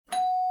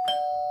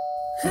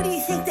Who do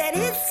you think that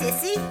is,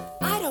 sissy?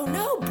 I don't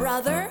know,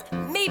 brother.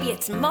 Maybe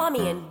it's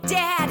Mommy and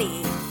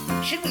Daddy.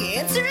 Should we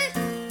answer it?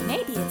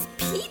 Maybe it's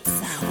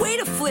pizza. Way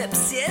to flip,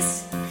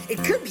 sis. It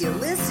could be a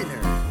listener.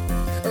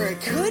 Or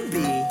it could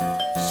be...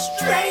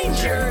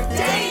 Stranger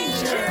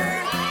Danger!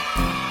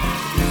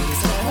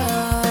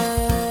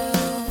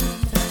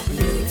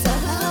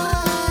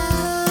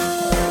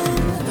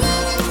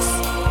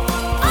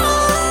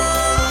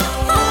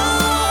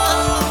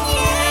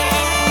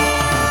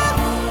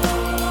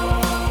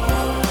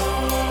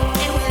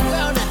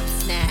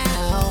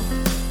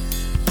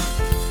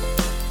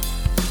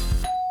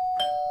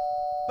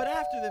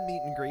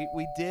 Meet and greet,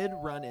 we did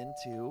run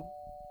into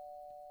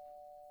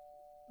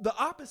the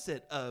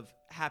opposite of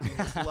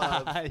happiness,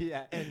 love,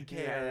 and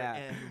care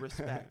and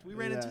respect. We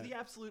ran into the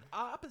absolute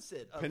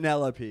opposite of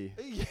Penelope.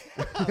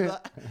 the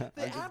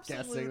I'm just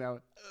guessing that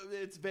one.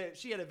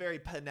 She had a very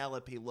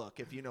Penelope look,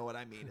 if you know what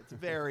I mean. It's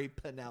very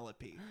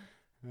Penelope,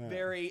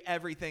 very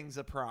everything's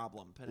a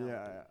problem. Penelope.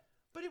 Yeah.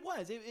 But it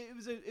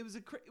was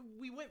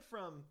we went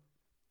from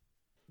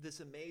this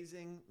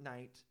amazing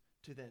night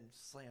to then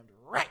slammed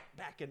right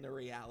back into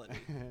reality.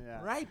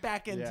 Right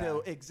back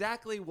into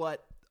exactly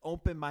what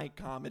open mic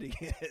comedy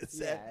is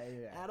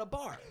at a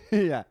bar.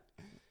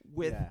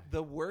 With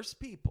the worst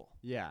people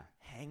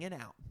hanging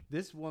out.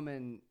 This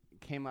woman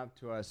came up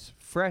to us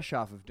fresh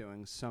off of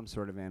doing some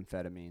sort of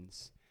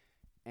amphetamines,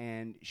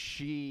 and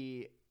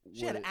she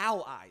had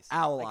owl eyes.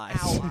 Owl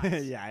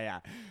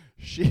eyes.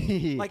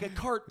 She like a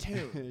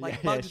cartoon.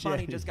 Like Bugs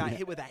Bunny just got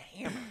hit with a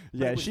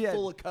hammer. She had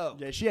full of coke.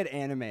 Yeah, she had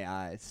anime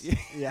eyes.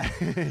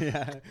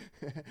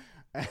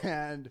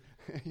 And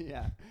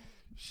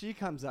she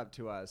comes up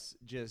to us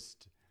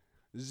just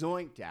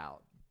zoinked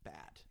out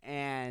bad,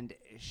 and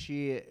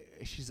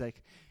she's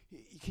like,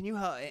 "Can you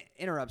help?"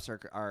 Interrupts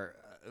our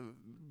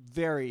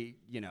very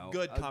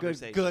good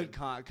conversation. Good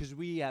because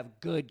we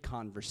have good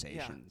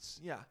conversations.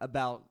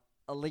 About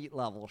elite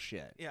level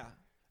shit. Yeah.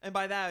 And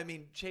by that, I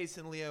mean, Chase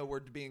and Leo were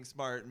being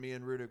smart, and me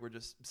and Rudik were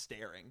just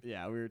staring.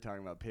 Yeah, we were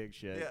talking about pig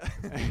shit. Yeah.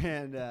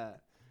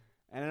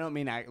 And I don't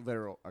mean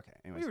literal. Okay,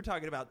 anyways. We were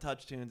talking about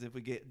touch tunes if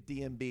we get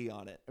DMB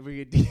on it. If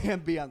we get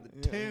DMB on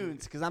the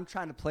tunes, because I'm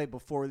trying to play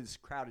Before This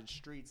Crowded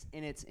Streets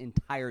in its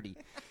entirety.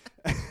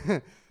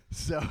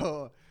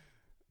 So,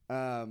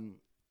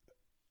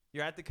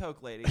 you're at the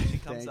Coke lady. She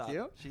comes up.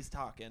 You. She's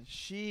talking.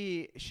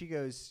 She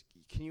goes,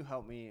 "Can you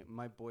help me?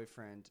 My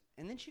boyfriend."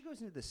 And then she goes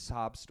into this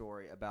sob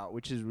story about,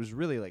 was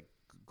really like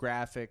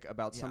graphic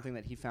about something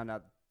that he found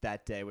out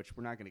that day, which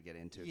we're not going to get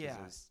into. Yeah,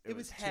 it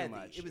was heavy. Too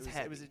much.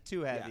 It was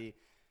too heavy. Yeah.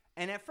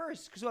 And at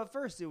first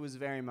it was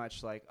very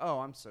much like, "Oh,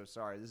 I'm so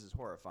sorry. This is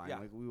horrifying. Yeah.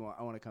 Like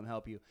I want to come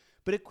help you."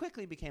 But it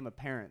quickly became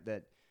apparent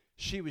that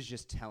she was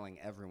just telling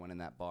everyone in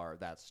that bar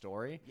that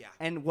story,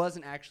 and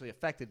wasn't actually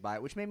affected by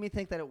it, which made me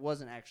think that it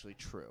wasn't actually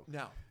true.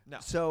 No.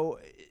 So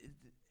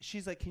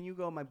she's like, "Can you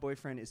go? My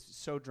boyfriend is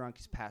so drunk,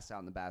 he's passed out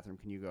in the bathroom.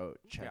 Can you go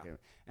check him?"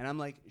 And I'm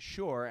like,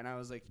 "Sure." And I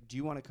was like, "Do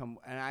you want to come?"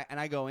 And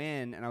I go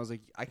in, and I was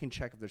like, "I can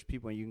check if there's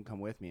people, and you can come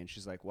with me." And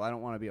she's like, "Well, I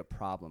don't want to be a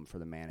problem for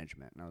the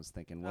management." And I was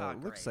thinking, well,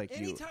 it looks like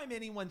anytime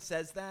anyone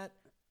says that,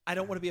 I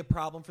don't want to be a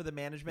problem for the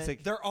management.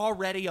 Like, they're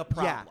already a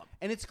problem. Yeah.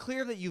 And it's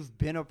clear that you've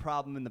been a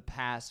problem in the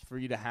past for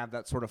you to have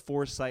that sort of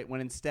foresight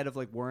when instead of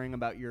like worrying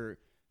about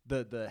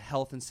the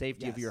health and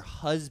safety of your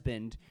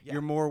husband,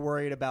 you're more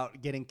worried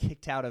about getting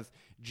kicked out of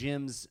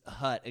Jim's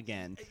hut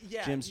again.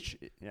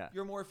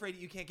 You're more afraid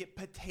that you can't get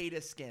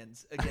potato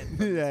skins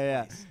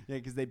again.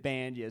 Because they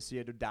banned you, so you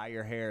had to dye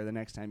your hair the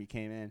next time you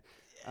came in.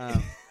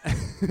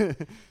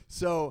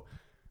 So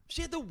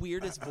she had the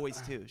weirdest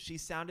voice too. She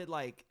sounded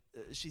like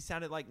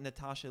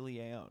Natasha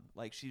Lyonne.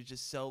 Like she was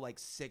just so like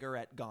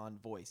cigarette gone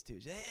voice too.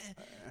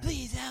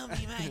 Please help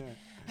me,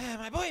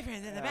 my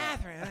boyfriend's in the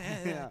bathroom,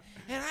 and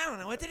I don't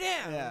know what to do.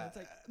 It's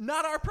like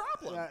not our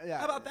problem.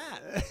 How about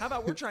that? How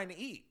about we're trying to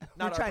eat?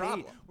 Not our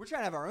problem. We're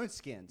trying to have our own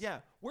skins. Yeah,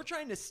 we're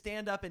trying to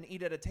stand up and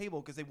eat at a table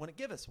because they wouldn't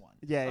give us one.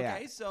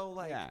 Okay, so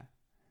like,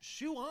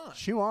 shoe on.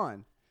 Shoe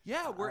on.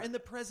 Yeah, we're in the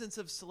presence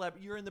of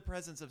You're in the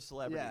presence of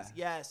celebrities.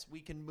 Yeah. Yes, we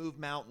can move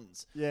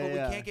mountains, but we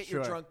can't get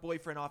your drunk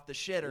boyfriend off the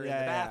shitter in the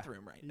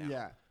bathroom right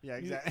now. Yeah,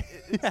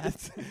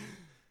 exactly.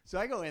 So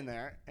I go in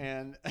there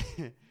and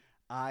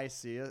I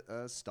see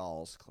a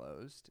stall's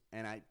closed,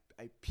 and I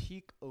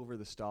peek over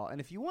the stall.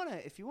 And if you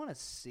wanna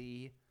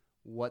see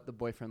what the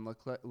boyfriend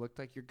looked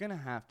like, you're gonna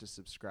have to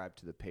subscribe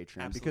to the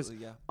Patreon. Absolutely,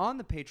 because on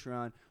the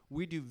Patreon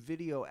we do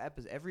video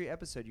every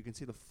episode you can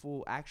see the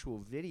full actual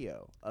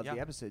video of the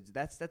episodes.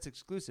 That's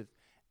exclusive,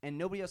 and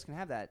nobody else can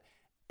have that.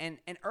 And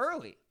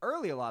early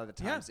a lot of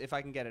the times, if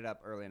I can get it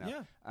up early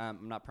enough.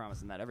 I'm not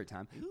promising that every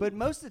time, but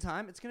most of the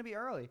time it's gonna be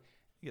early.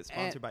 You get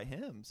sponsored by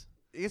Hims.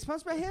 You get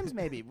sponsored by Hims,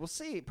 maybe. We'll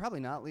see.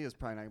 Probably not. Leah's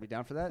probably not gonna be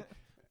down for that.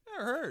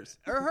 Or hers.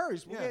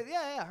 Hers.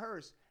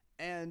 Hers.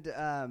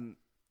 And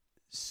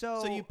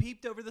So you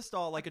peeped over the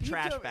stall like a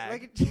trash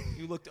bag.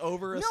 You looked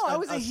over a I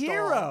was a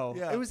hero.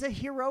 Yeah. It was a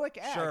heroic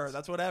act. Sure,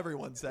 that's what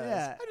everyone says.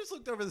 Yeah. I just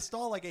looked over the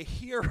stall like a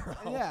hero.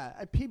 Yeah,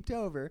 I peeped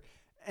over.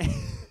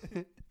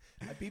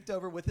 I peeped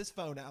over with his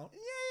phone out.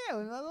 Yeah, Yeah,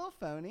 with my little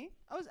phony.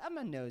 I'm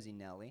a nosy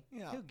Nelly.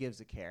 Yeah. Who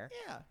gives a care?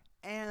 Yeah.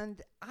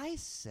 And I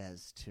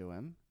says to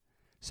him,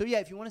 so yeah,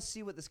 if you want to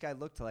see what this guy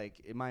looked like,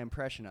 in my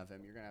impression of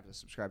him, you're gonna have to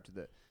subscribe to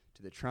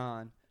the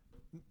Tron.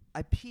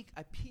 I peek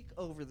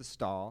over the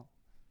stall.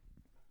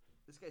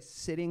 This guy's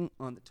sitting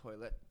on the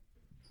toilet,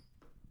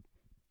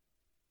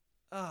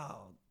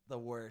 Oh, the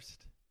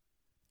worst.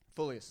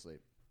 fully asleep.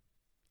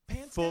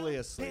 Pants Fully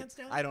down? asleep. Pants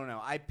down? I don't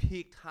know. I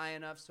peeked high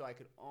enough so I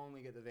could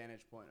only get the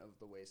vantage point of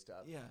the waist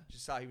up. Yeah.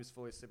 Just saw he was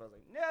fully asleep. I was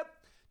like, nope.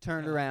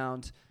 Turned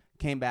around,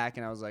 came back,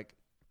 and I was like,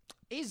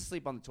 he's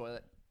asleep on the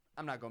toilet.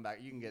 I'm not going back.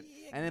 You can get.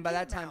 Yeah, And then by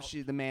get that him time,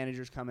 out. the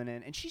manager's coming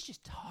in, and she's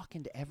just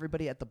talking to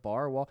everybody at the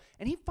bar wall.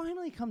 And he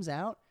finally comes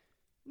out.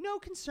 No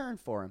concern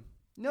for him.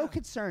 No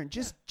concern.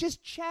 Just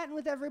chatting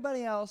with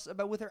everybody else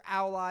about with her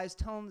owl eyes,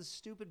 telling the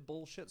stupid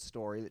bullshit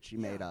story that she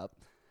made up.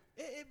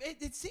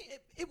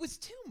 It was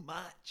too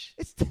much.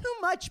 It's too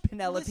much,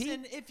 Penelope.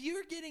 Listen, if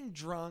you're getting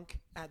drunk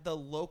at the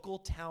local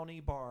towny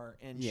bar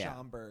in Yeah.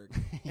 Schaumburg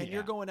and Yeah.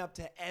 you're going up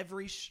to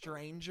every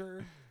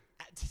stranger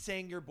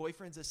saying your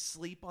boyfriend's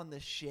asleep on the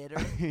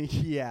shitter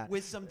Yeah.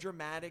 with some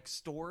dramatic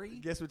story,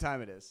 Guess what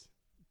time it is?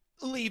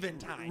 leaving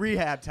time.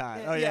 Rehab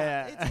time. Oh,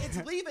 yeah. It's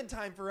leaving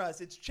time for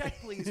us. It's check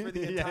please for the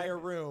Yeah. entire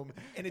room,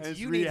 and it's It's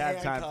you need rehab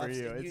handcuffs time for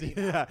you. and It's, need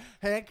yeah,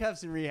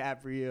 handcuffs and rehab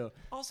for you.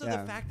 Also, Yeah.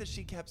 the fact that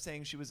she kept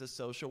saying she was a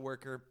social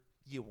worker,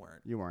 you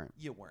weren't. You weren't.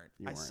 You weren't.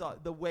 You I weren't. saw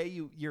the way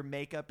your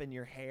makeup and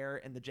your hair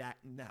and the jack.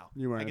 No,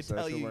 You weren't I a can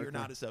tell social you, worker. you're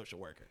not a social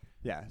worker.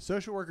 Yeah,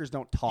 social workers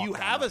don't talk. You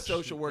that have a much.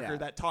 social worker Yeah.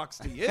 that talks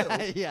to you.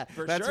 Yeah,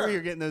 for that's sure. where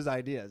you're getting those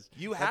ideas.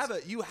 You have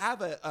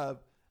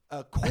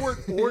a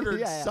court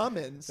ordered Yeah.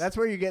 summons. That's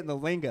where you're getting the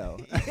lingo.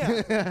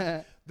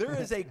 Yeah. There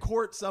is a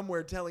court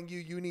somewhere telling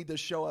you need to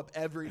show up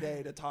every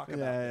day to talk about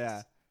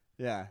this.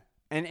 yeah.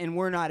 And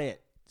we're not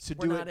it. So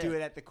We're do not it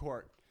it. at the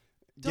court.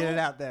 Get Don't- it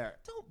out there.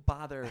 Don't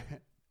bother.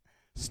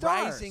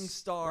 Stars. Rising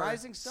star,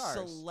 Rising stars.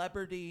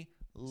 celebrity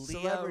Leah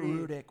Celebrity.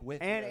 Rudick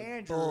with And the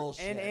Andrew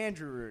bullshit. and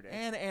Andrew Rudick.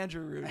 And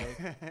Andrew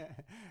Rudick.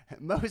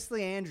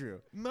 Mostly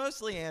Andrew.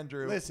 Mostly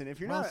Andrew. Listen, if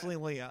you're not- mostly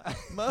Leah.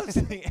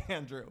 Mostly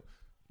Andrew.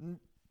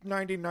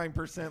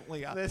 99%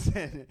 Leah.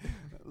 Listen,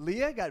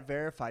 Leah got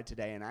verified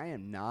today, and I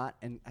am not.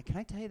 And can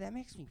I tell you, that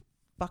makes me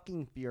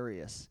fucking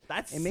furious.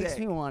 That's it makes sick.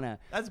 me want to.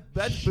 That's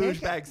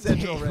bougebag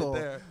central right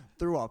there.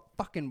 Through a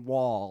fucking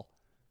wall.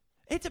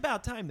 It's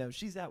about time though.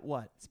 She's at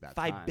what? It's about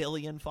 5 time.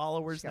 billion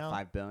followers She's got now.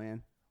 5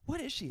 billion. What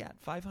is she at?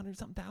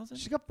 500-something thousand?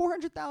 She's got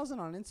 400,000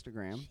 on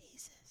Instagram.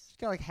 Jesus. She's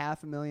got like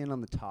 500,000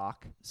 on the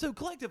talk. So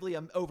collectively,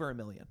 I'm over 1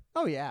 million.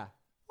 Oh yeah.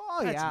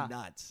 Oh That's yeah.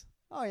 nuts.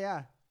 Oh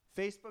yeah.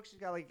 Facebook, she's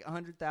got like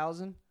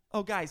 100,000.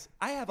 Oh, guys,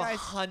 I have Guys.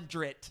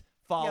 100 Yeah,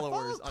 followers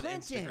follow on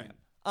Clinton. Instagram.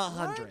 Why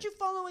 100. aren't you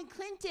following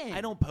Clinton?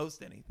 I don't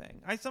post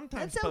anything. I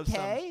sometimes That's post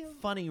okay. some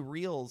funny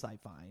reels I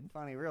find.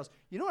 Funny reels.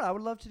 You know what I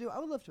would love to do? I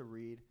would love to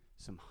read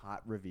some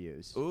hot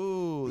reviews.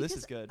 Ooh, this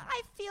Because is good.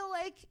 I feel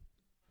like,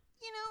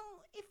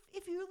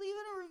 if you're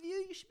leaving a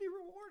review, you should be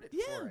rewarded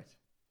Yeah. for it.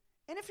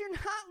 And if you're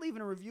not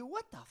leaving a review,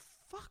 what the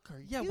fuck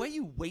are Yeah, you why are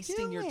you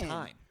wasting your doing?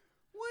 time?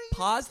 What are you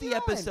Pause the doing?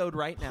 episode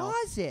right now.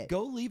 Pause it.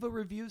 Go leave a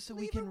review so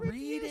we Leave can a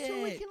review read it.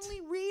 So we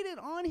can read it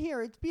on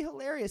here. It'd be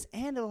hilarious,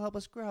 and it'll help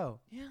us grow.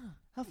 Yeah.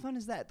 How fun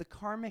is that? The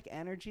karmic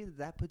energy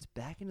that puts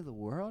back into the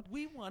world.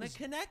 We want to It's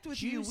connect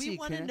with you. juicy We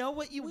want to connect- know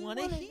what you We want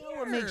to wanna hear. know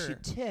what makes you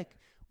tick.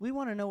 We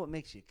want to know what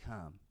makes you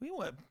come. We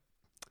want.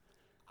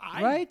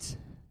 Right?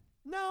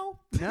 No.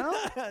 No?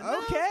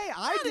 No, Okay,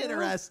 not do.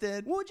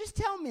 interested. Well, just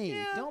tell me.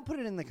 Yeah. Don't put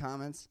it in the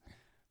comments.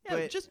 Yeah,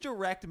 but just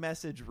direct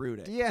message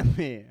Rudick. DM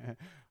me.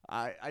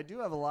 I do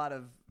have a lot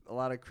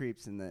of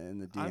creeps in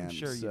the DMs. I'm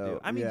sure you so, do.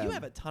 I mean, yeah. you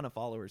have a ton of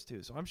followers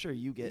too, so I'm sure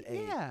you get a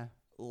Yeah.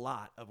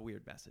 lot of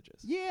weird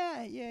messages.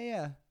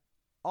 Yeah.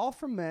 All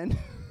from men.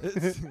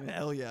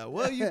 Hell yeah.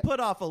 Well, you put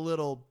off a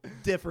little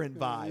different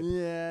vibe.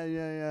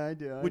 Yeah, I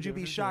do. Would you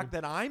be shocked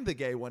that I'm the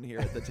gay one here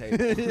at the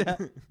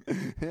table?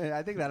 Yeah.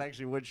 I think that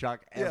actually would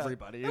shock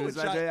everybody. That would It was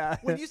shock- yeah.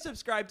 When you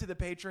subscribe to the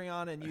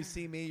Patreon and you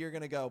see me, you're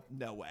going to go,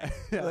 no way.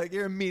 Yeah. Like,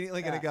 you're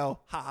immediately going to Yeah. go,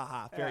 ha, ha,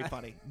 ha, very Yeah.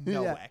 funny.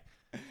 No Yeah. way.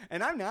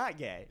 And I'm not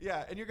gay.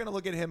 Yeah, and you're going to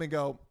look at him and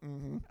go,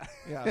 mm-hmm.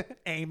 Yeah.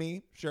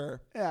 Amy,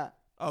 sure. Yeah.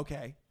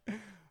 Okay.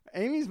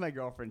 Amy's my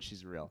girlfriend.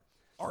 She's real.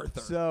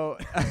 Arthur. So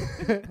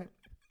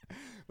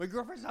my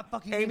girlfriend's not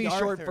fucking Amy named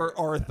short Arthur. for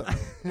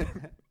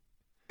Arthur.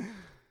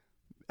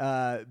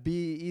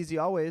 Be Easy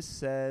Always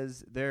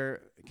says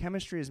their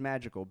chemistry is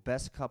magical.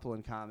 Best couple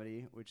in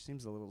comedy, which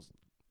seems a little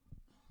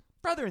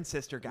Brother and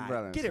sister guy.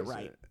 brother and Get it sister.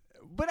 right.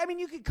 But I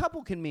mean,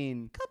 couple can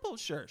mean Couple,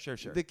 sure.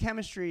 the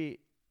chemistry.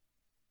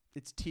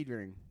 It's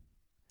teetering.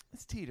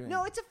 It's teetering.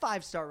 No, it's a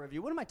 5-star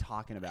review. What am I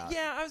talking about?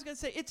 Yeah, I was going to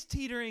say it's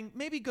teetering.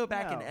 Maybe go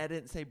back and No. edit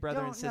and say brother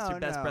and No, sister, no,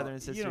 best no. brother and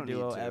You sister don't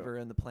duo need to. ever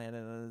in the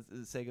planet, on the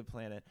Sega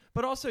planet.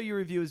 But also your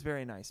review is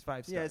very nice.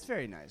 5 stars. Yeah, it's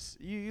very nice.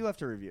 You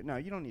left a review. No,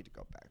 you don't need to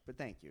go back. But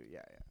thank you.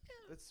 Yeah.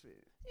 That's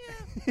sweet.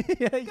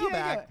 Yeah. Go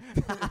back.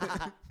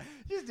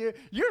 Just do.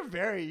 You're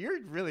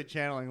really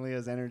channeling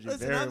Leah's energy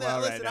Listen, very I'm well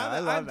listen, right now. I'm, I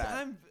love I'm,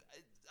 that.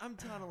 I'm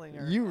tunneling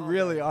her. You all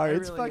really day. are. I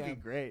It's really fucking am.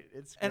 great.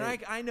 It's And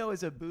great. I know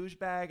as a bouge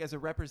bag, as a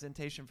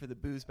representation for the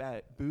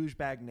bouge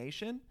bag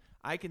nation,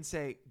 I can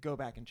say go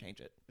back and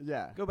change it.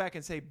 Yeah. Go back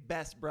and say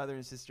best brother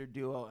and sister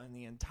duo in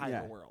the entire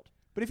Yeah. world.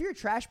 But if you're a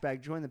trash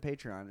bag, join the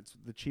Patreon. It's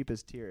the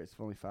cheapest tier. It's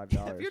only $5.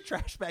 If you're a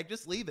trash bag,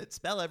 just leave it.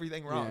 Spell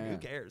everything wrong. Yeah. Who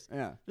cares?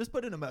 Yeah. Just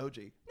put an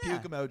emoji. Yeah.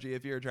 Puke emoji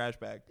if you're a trash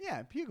bag.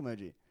 Yeah, puke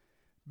emoji.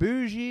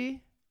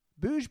 Bougie.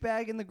 Bouge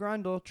bag in the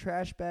grundle,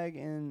 trash bag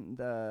in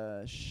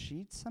the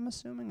sheets, I'm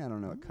assuming. I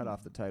don't know. It cut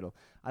off the title.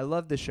 I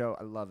love the show.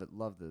 I love it.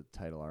 Love the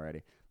title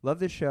already. Love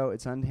the show.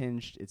 It's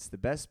unhinged. It's the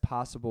best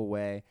possible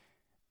way,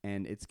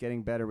 and it's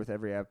getting better with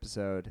every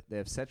episode. They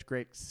have such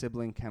great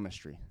sibling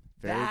chemistry.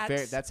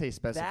 That's how you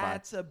specify.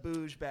 That's a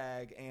bouge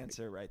bag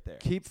answer right there.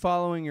 Keep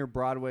following your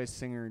Broadway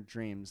singer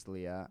dreams,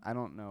 Leah. I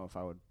don't know if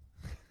I would.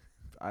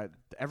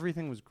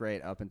 Everything was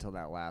great up until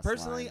that last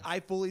Personally, line. I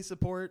fully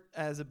support,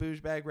 as a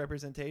bouge bag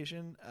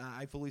representation,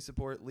 I fully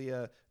support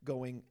Leah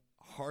going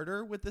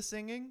harder with the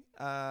singing.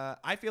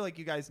 I feel like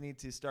you guys need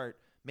to start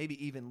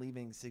maybe even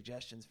leaving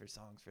suggestions for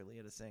songs for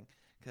Leah to sing,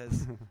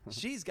 because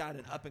she's got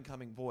an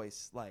up-and-coming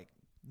voice like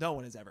no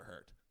one has ever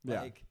heard.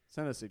 Yeah. Like,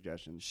 Send us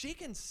suggestions. she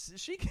can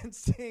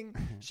sing.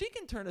 She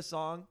can turn a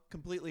song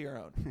completely her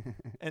own,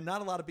 and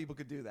not a lot of people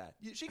could do that.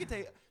 She could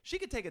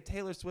take a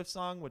Taylor Swift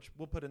song, which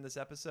we'll put in this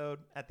episode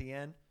at the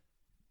end,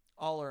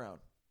 all her own.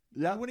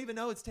 Yeah. You wouldn't even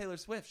know it's Taylor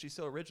Swift. She's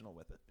so original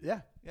with it. Yeah.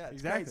 Yeah, it's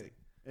exactly. crazy.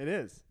 It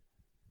is.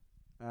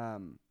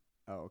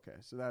 Okay.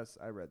 So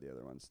I read the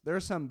other ones.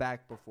 There's some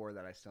back before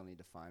that I still need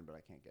to find, but I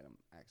can't get them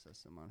access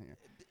them on here.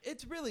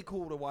 It's really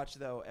cool to watch,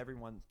 though.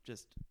 Everyone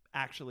just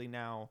actually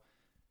now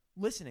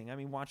listening. I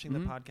mean, watching the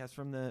podcast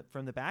from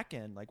the back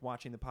end, like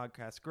watching the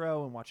podcast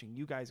grow and watching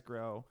you guys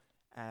grow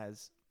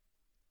as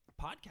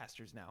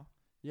podcasters now.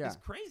 Yeah. It's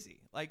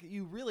crazy. Like,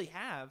 you really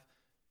have,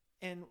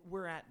 and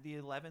we're at the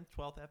 11th,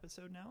 12th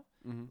episode now.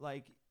 Mm-hmm.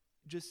 Like,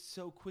 just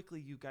so quickly,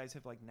 you guys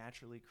have like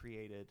naturally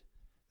created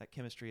that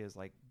chemistry is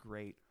like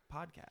great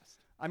podcast.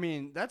 I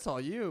mean, that's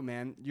all you,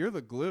 man. You're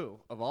the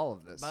glue of all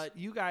of this. But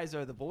you guys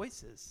are the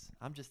voices.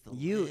 I'm just the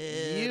You-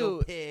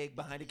 little pig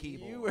behind a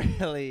keyboard.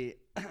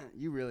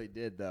 You really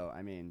did, though.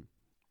 I mean,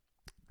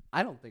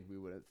 I don't think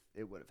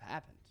it would have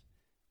happened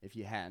if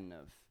you hadn't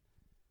have,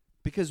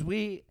 because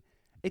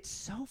it's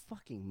so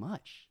fucking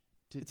much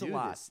to It's do a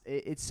lot. this.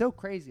 It's so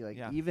crazy. Like,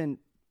 Yeah. even,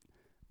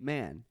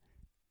 man,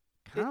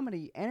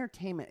 comedy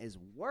entertainment is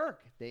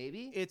work,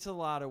 baby. It's a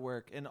lot of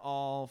work in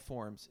all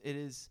forms. It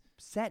is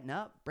Setting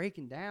up,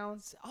 breaking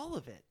down. all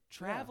of it.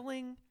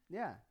 Traveling,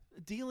 Yeah.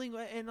 dealing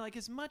with, and like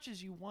as much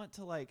as you want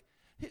to like.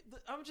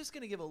 I'm just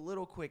going to give a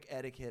little quick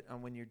etiquette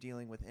on when you're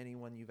dealing with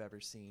anyone you've ever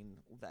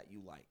seen that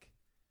you like.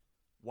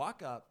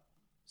 Walk up,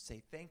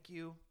 say thank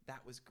you.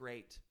 That was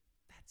great.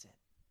 That's it.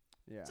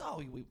 Yeah.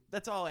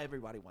 That's all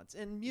everybody wants.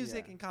 In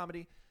music Yeah. and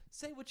comedy,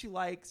 say what you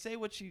like. Say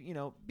what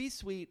you be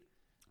sweet.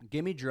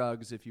 Give me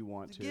drugs if you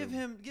want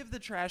to. Give the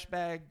trash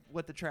bag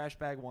what the trash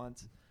bag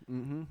wants.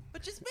 Mm-hmm.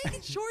 But just make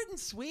it short and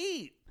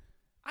sweet.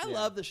 I Yeah.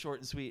 love the short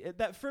and sweet.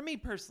 That for me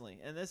personally,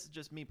 and this is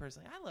just me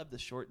personally, I love the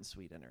short and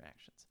sweet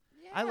interactions.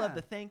 I love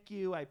the thank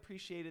you. I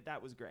appreciate it.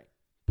 That was great.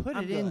 Put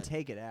I'm it in, good.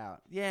 take it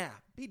out. Yeah,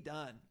 be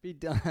done. Be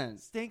done.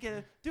 Stink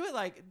it. Do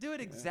it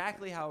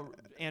exactly how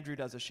Andrew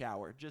does a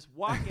shower. Just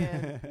walk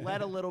in, let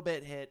a little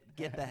bit hit,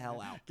 get the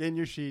hell out. Get in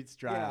your sheets,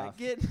 dry off.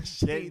 Get in Get in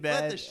sheets.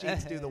 bed. Let the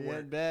sheets do the Get work.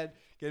 in bed.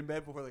 Get in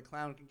bed before the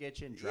clown can get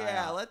you and dry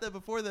Yeah, off.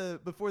 before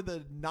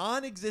the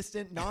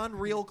non-existent,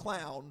 non-real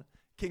clown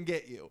can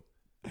get you.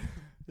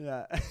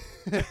 Yeah.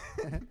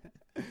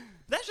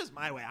 That's just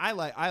my way. I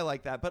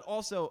like that. But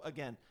also,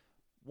 again,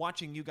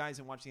 watching you guys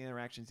and watching the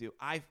interactions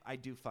I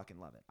do fucking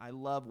love it. I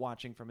love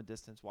watching from a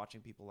distance,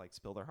 watching people like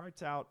spill their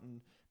hearts out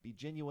and be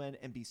genuine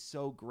and be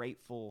so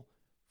grateful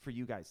for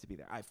you guys to be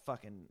there.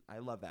 I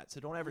love that. So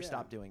don't ever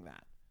stop doing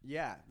that.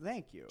 Yeah,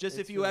 thank you. Just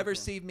It's if you really ever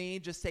cool. see me,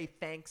 just say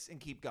thanks and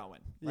keep going.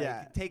 Like,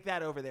 Yeah. Take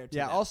that over there too.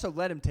 Yeah, now. also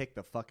let him take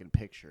the fucking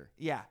picture.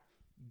 Yeah.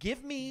 Give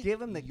him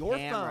your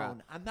camera.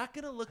 phone. I'm not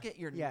going to look at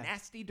your Yeah.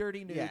 nasty,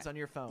 dirty nudes Yeah. on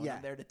your phone. Yeah.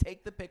 I'm there to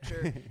take the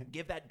picture,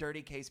 give that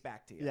dirty case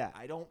back to you. Yeah.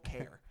 I don't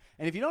care.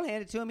 And if you don't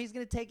hand it to him, he's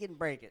going to take it and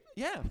break it.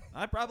 Yeah,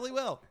 I probably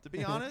will. To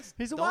be honest,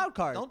 He's a Don't- wild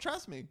card. Don't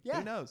trust me. Yeah.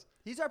 Who knows?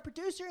 He's our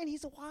producer, and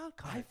he's a wild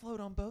card. I float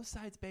on both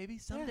sides, baby.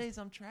 Some Yeah. days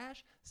I'm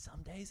trash.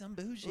 Some days I'm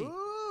bougie.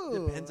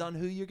 Ooh. Depends on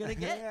who you're gonna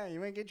get. Yeah,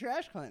 you might get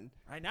trash cleaned.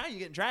 Right now, you're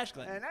getting trash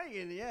cleaned. And now you're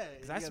getting, yeah.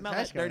 Because I smell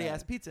that dirty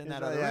ass pizza in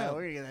that other yeah, room.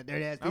 we're going to get that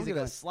dirty ass I'm pizza gonna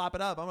going. slop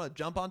it up. I'm gonna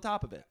jump on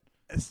top of it.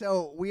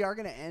 So we are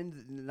going to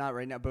end, not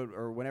right now, but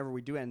or whenever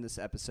we do end this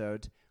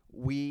episode,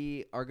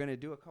 we are going to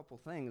do a couple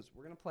things.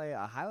 We're going to play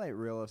a highlight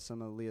reel of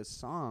some of Leah's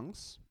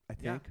songs, I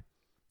Yeah. think.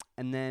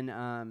 And then,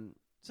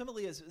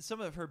 Some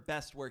of her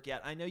best work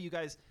yet. I know you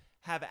guys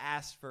have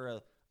asked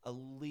for a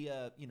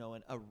Leah,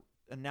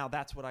 and now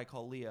that's what I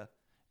call Leah.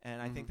 And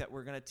I think that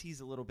we're gonna tease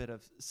a little bit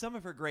of some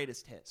of her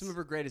greatest hits. some of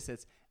her greatest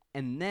hits.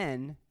 And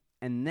then,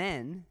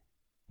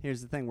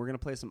 here's the thing. We're going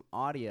to play some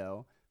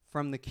audio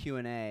from the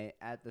Q&A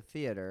at the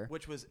theater.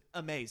 Which was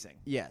amazing.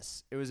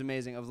 Yes, it was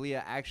amazing. Of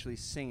Leah actually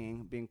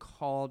singing, being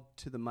called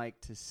to the mic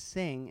to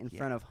sing in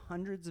front of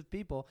hundreds of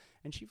people,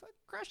 and she fucking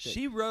crushed it.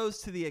 She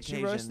rose to the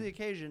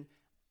occasion.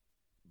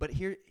 But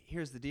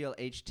here's the deal,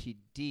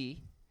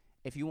 HTD.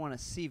 If you want to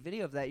see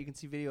video of that, you can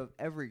see video of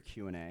every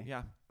Q&A.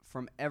 Yeah.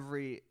 From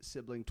every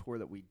sibling tour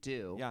that we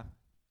do. Yeah.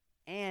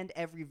 And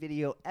every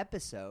video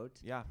episode.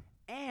 Yeah.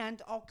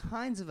 And all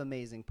kinds of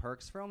amazing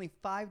perks for only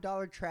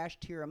 $5 trash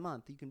tier a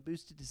month. You can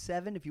boost it to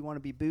 $7 if you want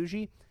to be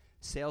bougie.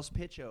 Sales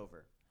pitch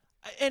over.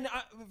 And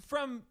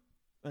from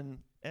an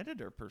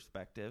editor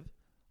perspective,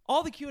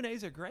 all the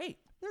Q&As are great.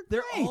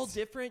 They're all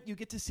different. You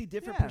get to see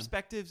different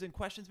perspectives and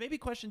questions, maybe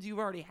questions you've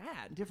already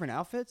had. Different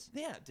outfits?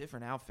 Yeah,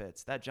 different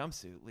outfits. That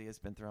jumpsuit Leah's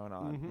been throwing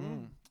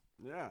on.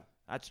 Yeah.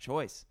 That's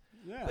choice.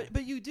 Yeah.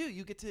 But you do.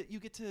 You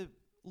get to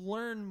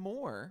learn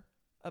more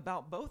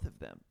about both of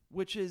them,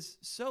 which is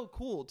so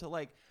cool to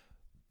like.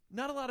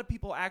 Not a lot of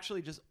people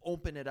actually just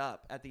open it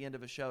up at the end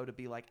of a show to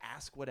be like,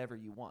 ask whatever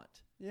you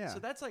want. Yeah. So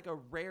that's like a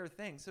rare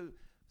thing. So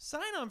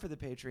sign on for the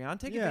Patreon.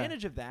 Take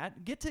advantage of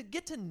that. Get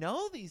to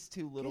know these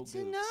two little goofs.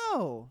 Get to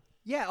know.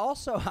 Yeah,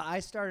 also, I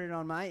started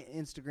on my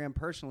Instagram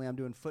personally. I'm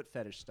doing foot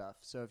fetish stuff.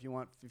 So if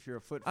you're a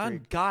foot freak,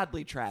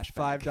 ungodly trash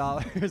bag.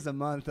 $5 a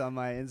month on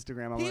my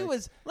Instagram.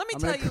 Let me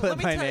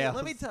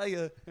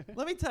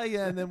tell you,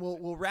 and then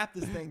we'll wrap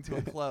this thing to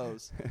a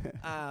close.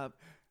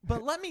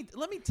 But let me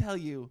tell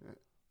you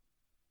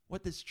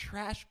what this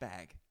trash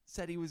bag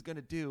said he was going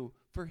to do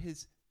for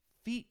his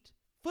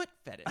foot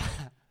fetish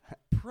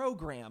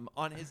program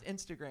on his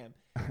Instagram.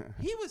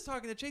 He was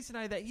talking to Chase and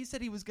I that he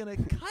said he was going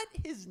to cut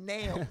his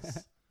nails.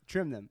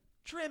 Trim them.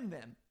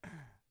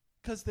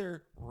 Because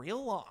they're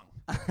real long.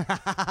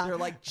 They're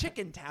like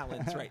chicken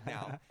talons right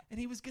now. And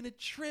he was going to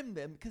trim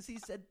them because he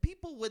said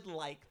people would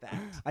like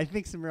that. I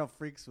think some real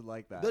freaks would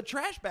like that. The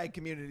trash bag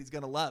community is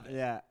going to love it.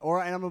 Yeah.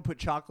 And I'm going to put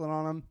chocolate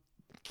on them.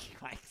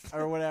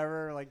 Or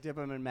whatever. Like dip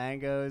them in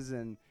mangoes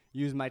and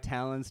use my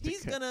talons to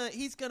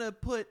He's gonna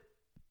put...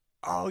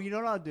 Oh, you know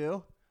what I'll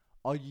do?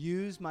 I'll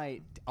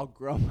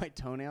grow my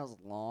toenails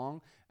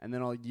long, and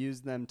then I'll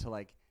use them to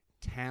like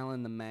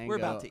talon the mango. We're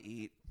about to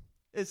eat.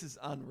 This is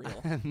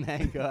unreal.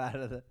 Mango out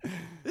of the...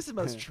 This is the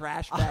most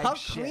trash bag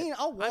shit.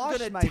 I'll wash I'm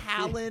going to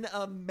talon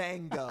a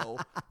mango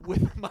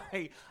with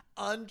my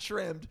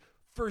untrimmed,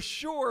 for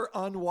sure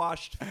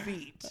unwashed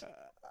feet.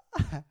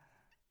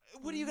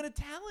 What are you going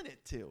to talon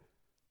it to?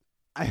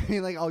 I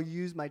mean, like, I'll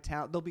use my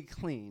talon. They'll be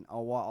clean.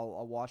 I'll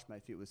wash my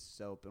feet with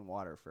soap and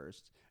water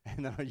first,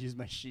 and then I'll use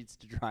my sheets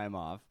to dry them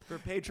off. For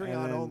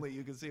Patreon only,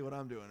 you can see what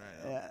I'm doing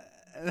right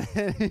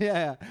now.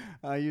 Yeah.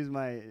 I'll use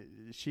my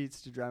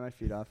sheets to dry my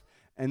feet off.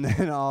 And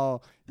then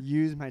I'll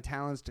use my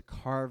talons to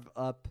carve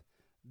up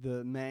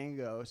the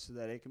mango so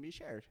that it can be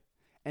shared.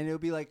 And it'll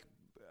be like,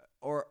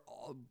 or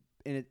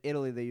in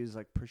Italy they use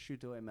like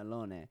prosciutto e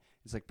melone.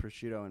 It's like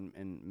prosciutto and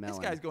melon. This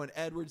guy's going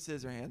Edward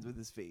Scissorhands with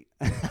his feet.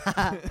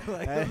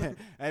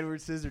 Edward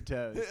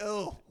Scissortoes.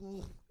 Oh.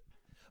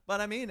 But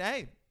I mean,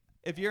 hey,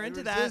 if you're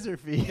into that,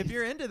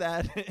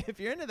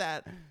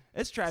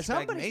 it's Trash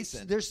Bag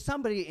Mason. There's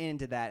somebody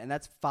into that, and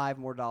that's $5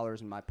 more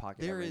in my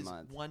pocket every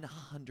month. There is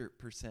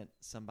 100%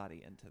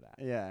 somebody into that.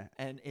 Yeah.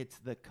 And it's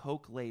the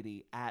Coke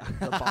lady at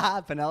the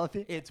bar.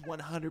 Penelope? It's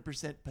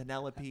 100%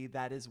 Penelope.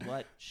 That is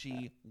what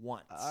she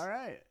wants. All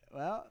right.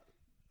 Well,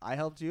 I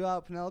helped you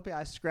out, Penelope.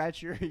 You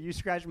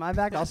scratch my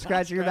back. I'll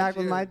scratch your back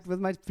with my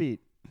feet.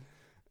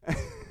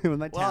 With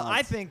my talons. Well,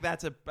 I think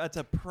that's a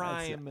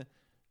prime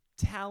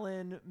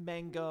talon,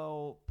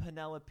 mango,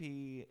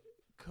 Penelope,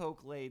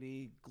 Coke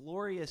lady,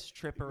 glorious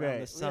trip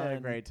around the sun. We had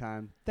a great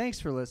time. Thanks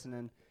for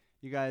listening.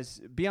 You guys,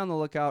 be on the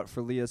lookout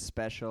for Leah's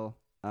special.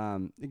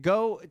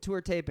 Go to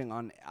her taping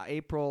on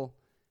April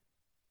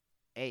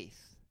 8th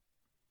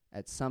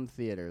at some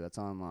theater that's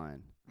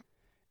online.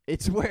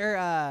 It's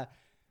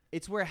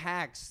where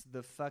Hacks,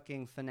 the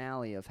fucking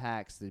finale of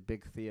Hacks, the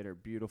big theater,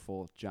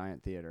 beautiful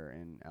giant theater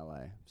in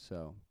LA.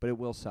 So, but it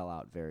will sell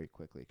out very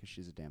quickly because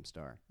she's a damn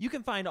star. You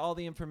can find all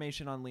the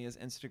information on Leah's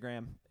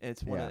Instagram.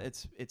 It's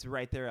it's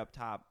right there up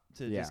top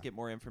to just get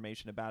more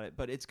information about it.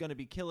 But it's going to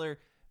be killer.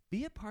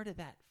 Be a part of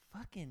that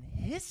fucking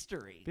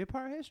history. Be a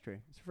part of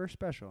history. It's her first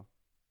special.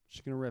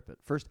 She's going to rip it.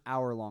 First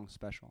hour-long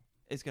special.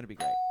 It's going to be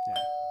great. Yeah.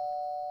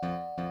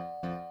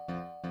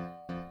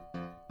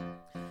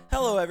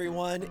 Hello,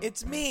 everyone.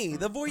 It's me,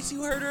 the voice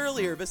you heard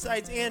earlier,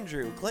 besides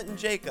Andrew, Clinton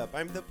Jacob.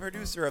 I'm the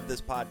producer of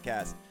this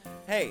podcast.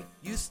 Hey,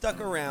 you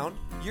stuck around.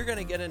 You're going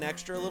to get an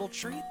extra little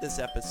treat this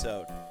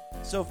episode.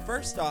 So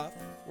first off,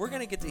 we're going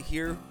to get to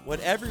hear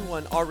what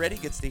everyone already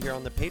gets to hear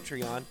on the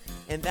Patreon,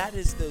 and that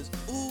is those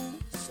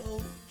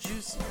so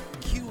juicy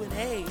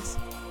Q&As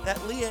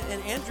that Leah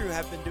and Andrew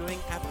have been doing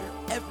after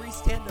every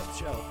stand-up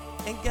show.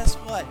 And guess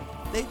what?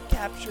 They've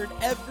captured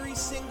every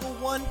single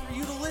one for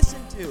you to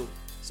listen to.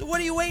 So what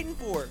are you waiting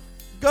for?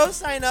 Go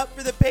sign up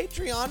for the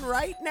Patreon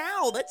right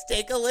now. Let's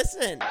take a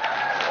listen. Great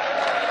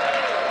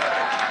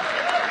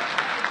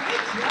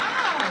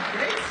job.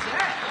 Great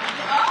set.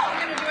 Oh, we're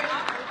going to do it.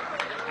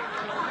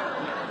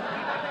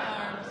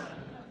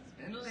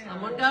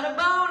 Someone got a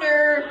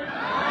boner.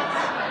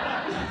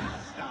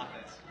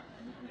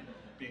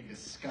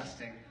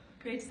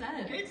 Great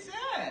set. Great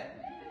set.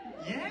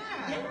 Yeah.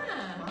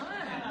 Yeah.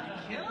 Fun. You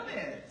killed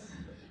it.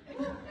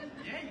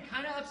 Yeah, you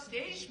kind of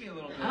upstaged me a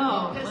little bit.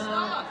 Oh, Pissed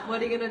off.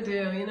 what are you gonna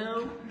do, you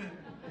know?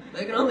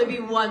 There can only be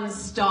one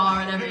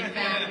star in every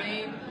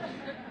family.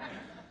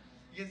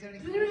 You guys have any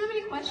Does anyone have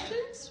any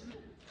questions?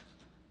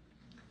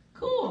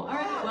 Cool. All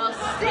right. Well,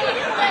 see you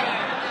later.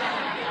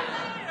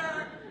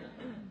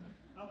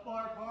 How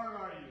far apart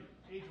are you,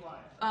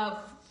 age-wise?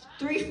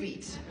 3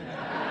 feet.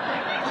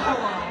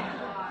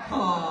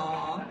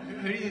 Aww.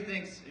 Who do you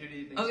think?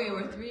 Okay,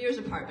 we're 3 years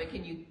apart, but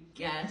can you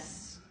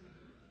guess?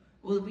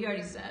 Well, we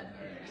already said.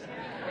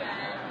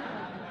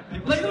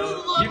 But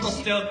people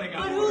still think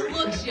I'm who older.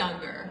 looks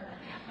younger?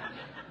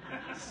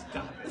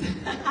 Stop it.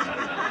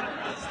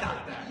 Stop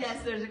that.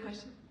 Yes, there's a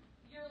question.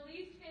 Your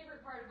least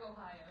favorite part of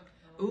Ohio?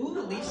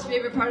 Ooh, least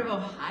favorite part of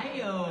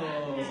Ohio.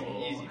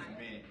 Easy for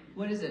me.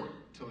 What is it?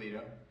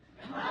 Toledo.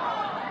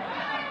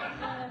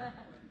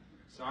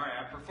 Sorry,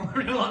 I performed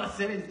in a lot of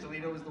cities.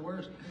 Toledo was the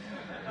worst.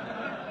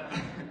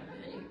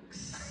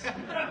 Yikes.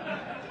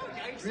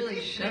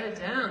 Really shut it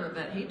down with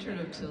that hatred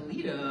of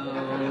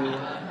Toledo.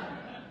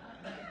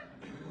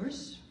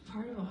 Worst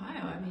part of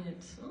Ohio. I mean,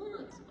 it's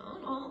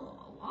not all.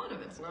 A lot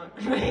of it's not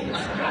great. I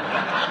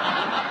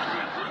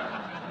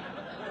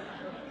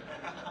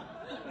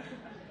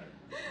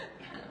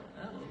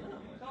don't know.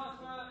 Talk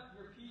about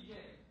your PJ.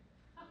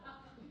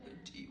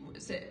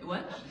 Say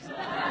what?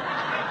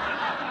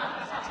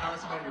 Tell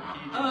us about your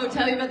PJ. Oh,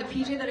 tell me about the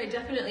PJ that I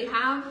definitely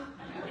have.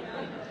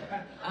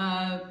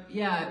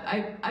 Yeah,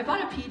 I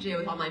bought a PJ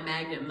with all my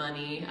magnet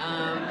money,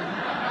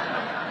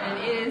 and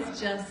it is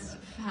just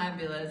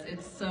fabulous.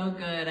 It's so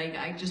good.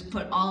 I just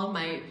put all of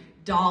my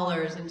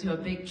dollars into a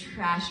big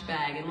trash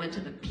bag and went to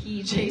the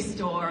PJ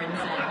store and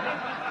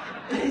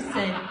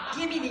said,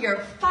 "Give me your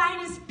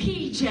finest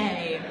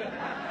PJ."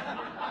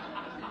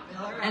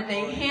 And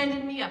they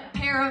handed me a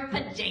pair of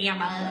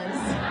pajamas.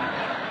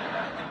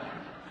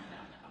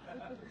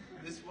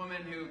 This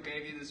woman who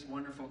gave you this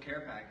wonderful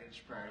care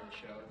package prior to the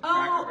show.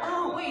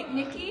 Oh, wait,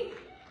 Nikki?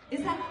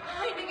 Is that,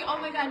 hi, Nikki, oh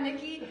my God,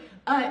 Nikki.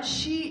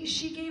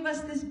 She gave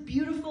us this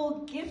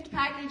beautiful gift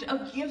package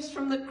of gifts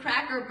from the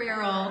Cracker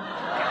Barrel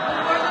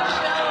before the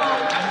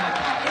show.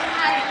 It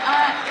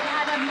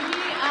had a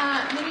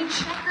mini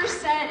checker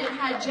set, it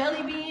had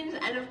jelly beans,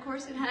 and of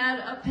course it had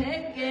a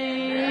pet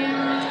game,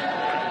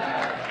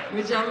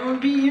 which I'm gonna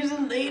be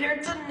using later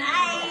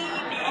tonight.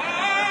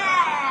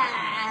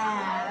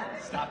 Yeah.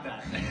 Stop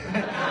that.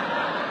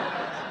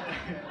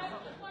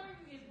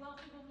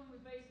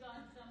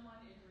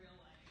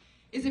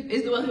 Is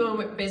the Wealthy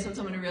Woman based on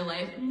someone in real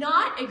life?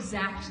 Not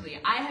exactly.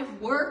 I have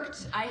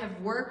worked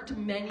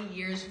many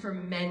years for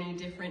many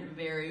different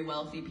very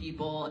wealthy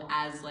people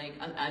as like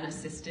an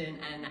assistant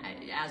and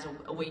as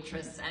a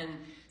waitress, and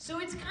so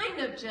it's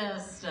kind of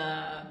just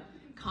a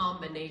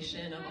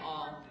combination of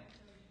all.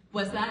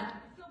 What's that?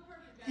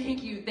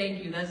 Thank you.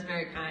 That's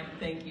very kind.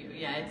 Thank you.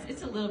 Yeah,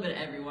 it's a little bit of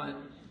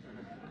everyone,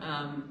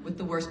 with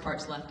the worst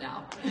parts left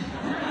out.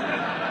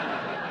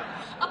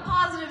 A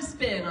positive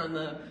spin on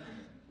the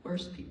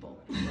worst people.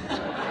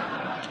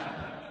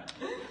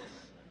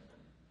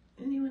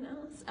 Anyone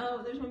else?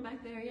 Oh, there's one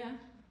back there, yeah.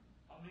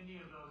 How many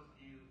of those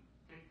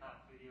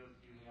TikTok videos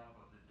do you have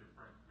of the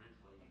different rich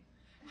ladies?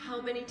 How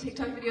many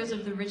TikTok videos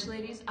of the rich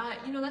ladies?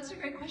 That's a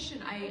great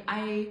question.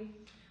 I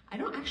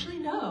don't actually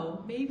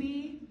know.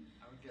 Maybe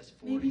I would guess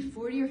 40. maybe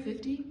 40 or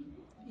 50.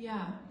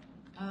 Yeah.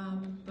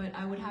 But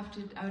I would have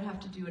to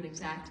do an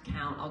exact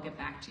count. I'll get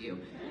back to you.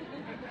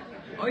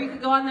 Or you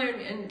could go on there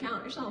and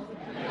count yourself.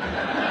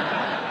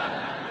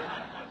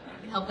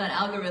 Help that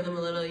algorithm a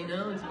little, you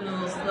know? It's been a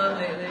little slow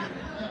lately.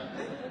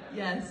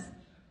 Yes.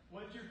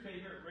 What's your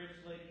favorite rich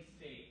lady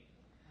state?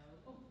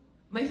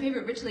 My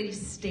favorite rich lady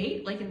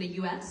state, like in the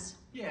U.S.?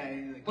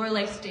 Yeah. Or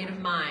like state of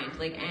mind,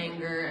 like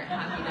anger,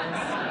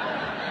 happiness?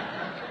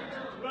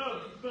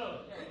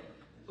 Both.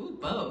 Ooh,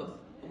 both.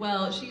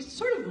 Well, she's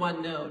sort of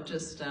one note,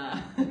 just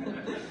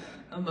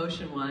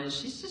emotion-wise.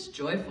 She's just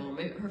joyful.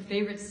 Her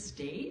favorite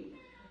state?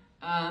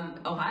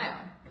 Ohio.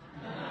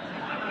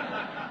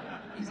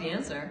 Easy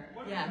answer.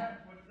 Yeah.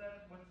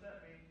 What's that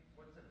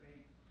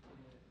mean?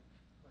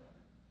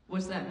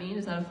 What's that mean?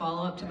 Is that a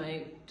follow-up to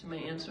my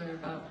answer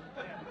about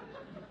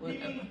what? He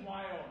means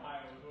why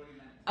Ohio is what he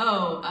meant.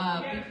 Oh, He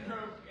had a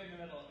stroke in the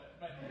middle of it,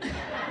 but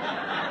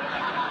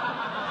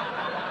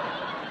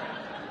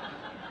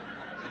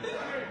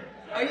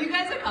Are you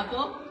guys a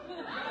couple?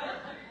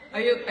 Are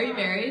you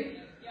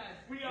married? yes,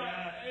 we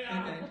are.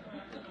 Yeah. Okay.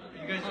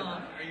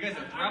 Are you guys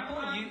a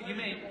throuple? You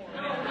made.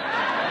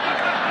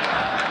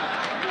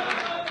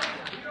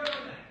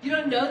 You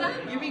don't know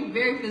that? You're being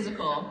very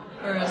physical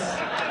for us.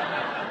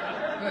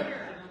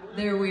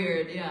 They're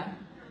weird, yeah.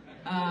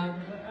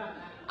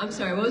 I'm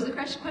sorry, what was the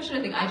question?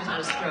 I think I just had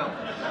a stroke.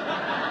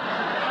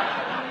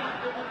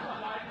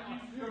 Why did you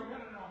stroke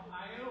in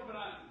Ohio?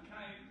 But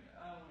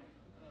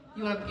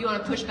You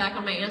want to push back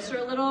on my answer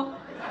a little?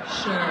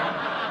 Sure.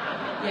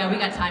 Yeah, we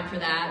got time for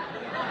that.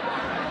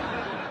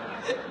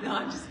 No,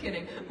 I'm just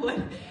kidding. What?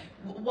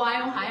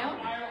 Why Ohio?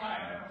 Why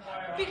Ohio?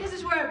 Because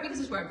it's where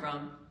I'm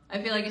from.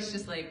 I feel like it's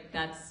just like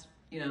that's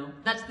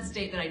the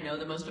state that I know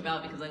the most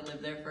about because I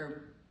lived there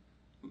for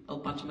a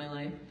bunch of my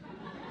life.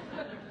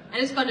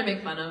 And it's fun to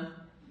make fun of,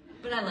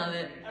 but I love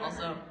it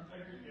also.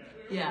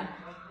 Yeah.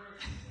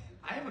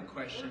 I have a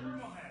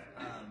question.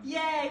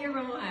 Yay, you're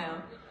from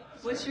Ohio.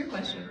 What's your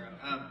question?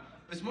 It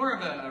was more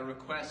of a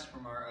request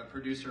from our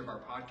producer of our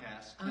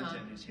podcast,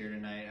 Clinton, who's here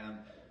tonight.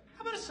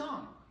 How about a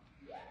song?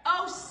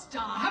 Oh,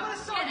 stop. How about a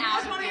song? Get You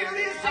guys out want to of hear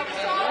here. me sing a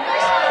Okay. song?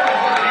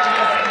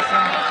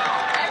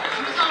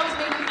 Everyone was always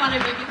making fun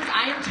of me because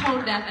I am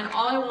tone deaf and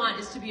all I want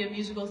is to be a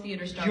musical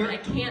theater star, but I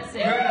can't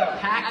sing. You're in a I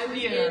packed was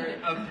theater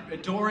in- of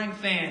adoring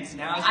fans.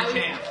 Now's I the was-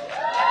 chance.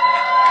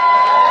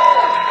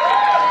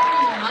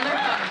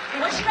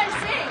 Motherfucker. What should I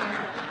sing?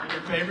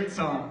 Your favorite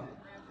song?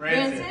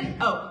 Rancid?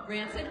 Oh,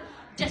 Rancid.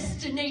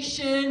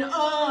 Destination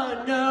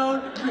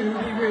unknown.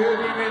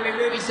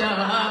 Ruby,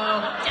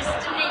 Soho.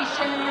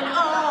 Destination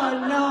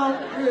unknown.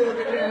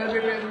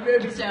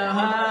 Ruby,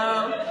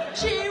 Soho.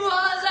 She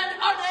was an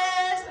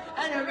artist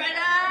and a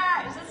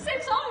writer. Is that the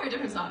same song or a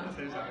different song?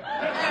 Same song.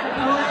 And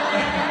poet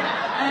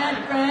and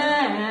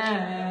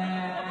friend.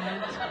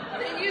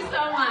 Thank you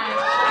so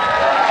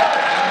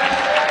much.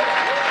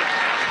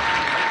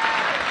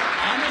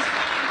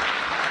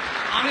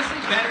 Honestly,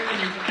 better than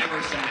you've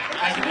ever sang.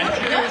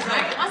 It was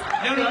like,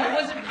 no, it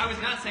wasn't. I was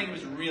not saying it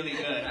was really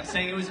good. I'm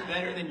saying it was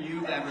better than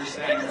you've ever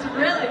sang.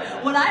 Really,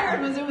 what I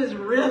heard was it was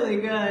really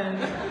good.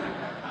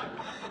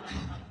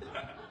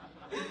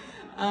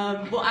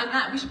 Well,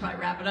 we should probably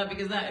wrap it up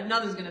because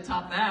nothing's gonna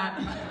top that.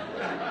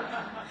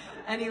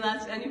 Any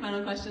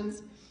final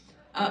questions?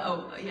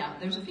 Yeah,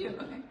 there's a few.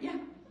 Okay, yeah.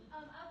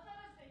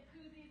 Outside of say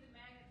koozies and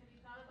magnets, have you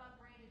thought about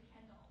branded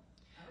Kendalls?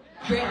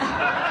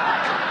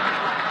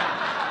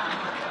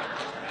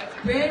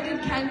 Branded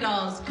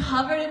Kendalls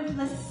covered in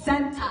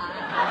placenta.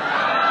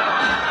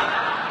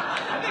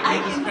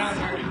 I just found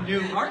our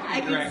new marketing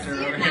I can director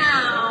see over it here.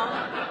 now.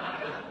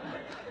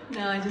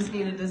 No, I just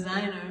need a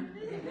designer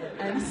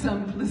and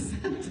some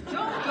placenta. Don't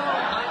go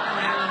hunting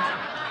around.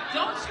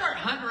 Don't start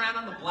hunting around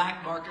on the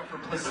black market for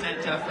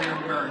placenta for your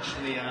merch,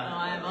 Oh, Leah.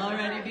 I've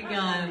already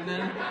begun.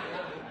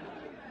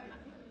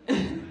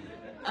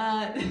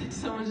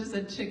 Someone just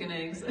said chicken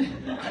eggs.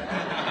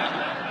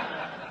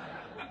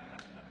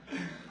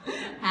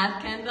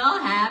 Half Kendall,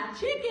 half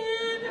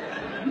chicken.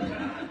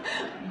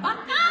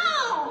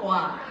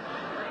 Bacao!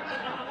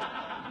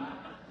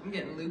 I'm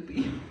getting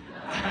loopy.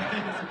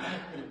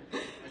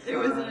 There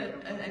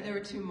were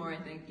two more, I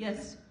think.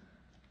 Yes.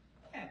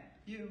 Yeah,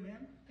 you,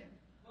 man. Yeah.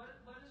 What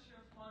is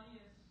your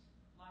funniest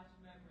life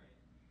memory?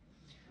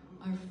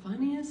 Our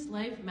funniest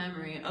life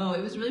memory. Oh,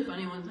 it was really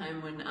funny one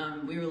time when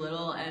we were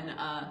little and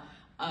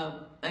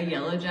a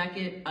yellow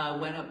jacket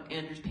went up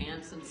Andrew's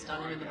pants and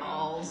stung him in the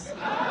balls.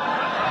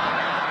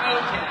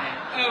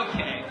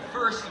 Okay.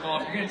 First of all,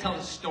 if you're gonna tell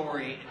the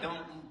story,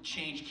 don't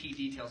change key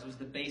details. It was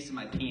the base of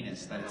my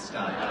penis that it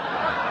stuck.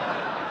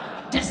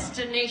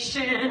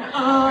 Destination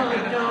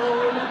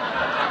unknown.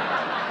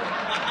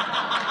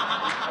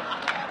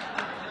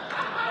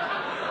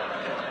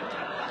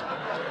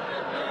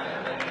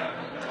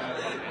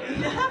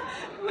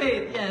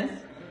 Wait, yes.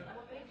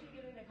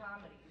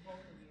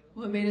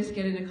 What made us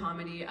get into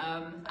comedy?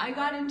 I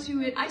got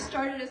into it. I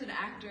started as an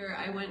actor.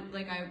 I went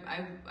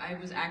I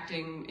was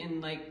acting in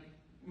like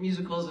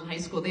musicals in high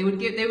school. They would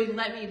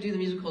let me do the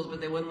musicals,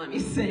 but they wouldn't let me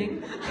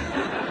sing.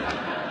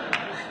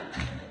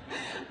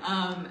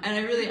 And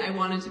I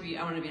wanted to be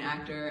an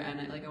actor,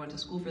 and I went to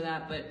school for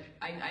that. But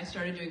I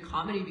started doing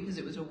comedy because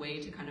it was a way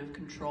to kind of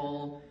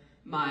control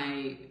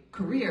my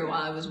career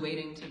while I was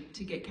waiting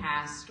to get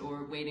cast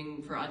or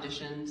waiting for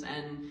auditions,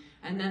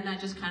 and then that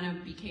just kind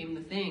of became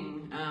the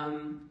thing.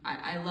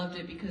 I loved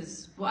it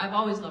because, well, I've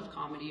always loved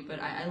comedy, but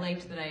I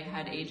liked that I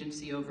had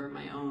agency over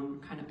my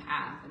own kind of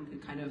path and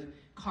could kind of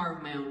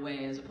carve my own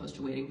way as opposed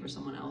to waiting for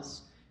someone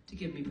else to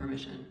give me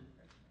permission.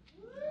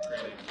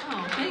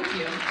 Oh, thank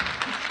you.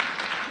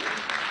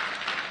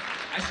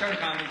 I started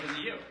comedy because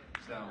of you.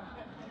 So,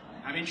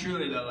 I mean,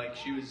 truly though, like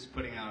she was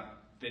putting out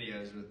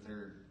videos with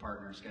her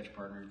partner, sketch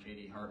partner,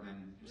 Katie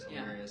Hartman, who's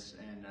hilarious,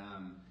 and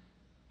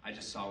I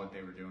just saw what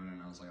they were doing,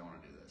 and I was like, I want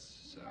to do this.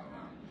 So,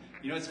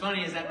 what's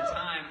funny is at the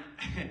time,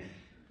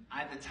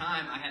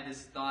 I had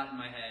this thought in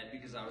my head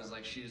because I was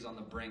like, she was on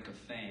the brink of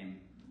fame.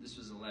 This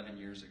was 11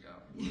 years ago.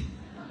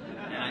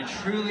 And I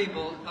truly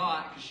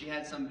thought, because she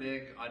had some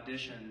big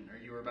audition, or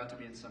you were about to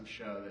be in some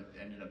show that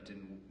ended up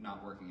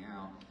not working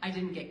out. I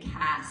didn't get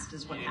cast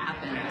is what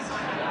happened.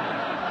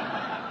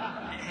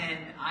 And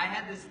I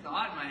had this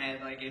thought in my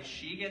head, like, if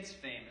she gets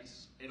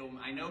famous,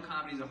 I know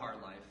comedy's a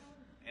hard life,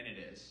 and it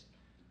is.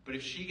 But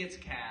if she gets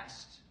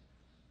cast,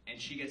 and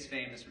she gets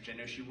famous, which I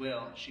know she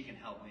will, she can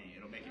help me.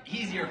 It'll make it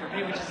easier for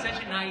me, which is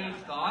such a naive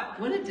thought.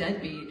 What a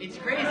deadbeat. It's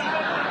crazy.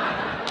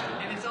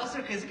 And it's also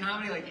because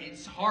comedy, like,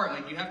 it's hard.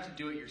 Like, you have to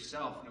do it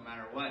yourself no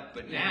matter what.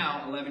 But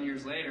now, 11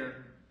 years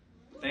later,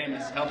 fame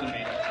is helping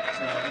me.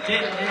 So it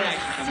did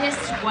actually come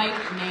Cis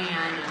white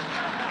man.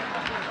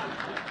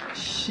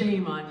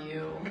 Shame on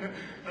you.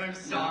 I'm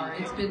sorry.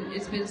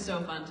 It's been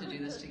so fun to do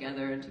this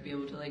together and to be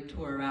able to like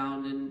tour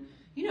around and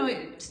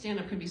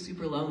stand-up can be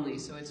super lonely,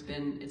 so it's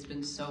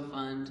been so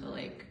fun to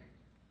like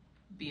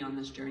be on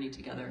this journey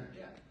together.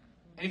 Yeah.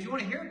 And if you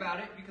want to hear about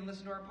it, you can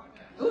listen to our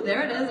podcast. Oh,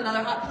 there it is,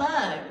 another hot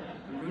plug.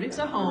 Rudix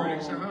are home.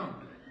 Rudix are home.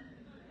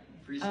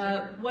 Free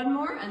one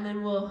more, and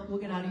then we'll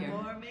get out of here.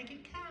 Or make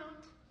it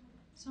count.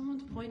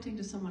 Someone's pointing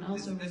to someone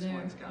else over this there.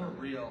 One's got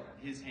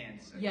his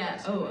hands.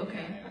 Yeah. Oh,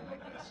 okay.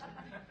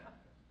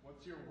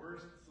 What's your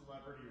worst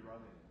celebrity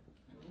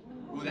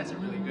run-in? Ooh, that's a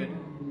really good.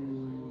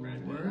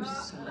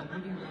 Worst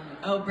celebrity run-in.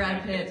 Oh,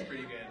 Brad Pitt. That's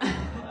pretty good.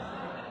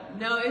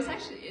 No, it's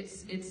actually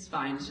it's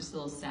fine. It's just a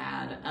little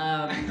sad.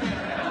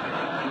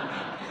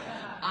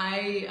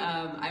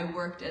 I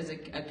worked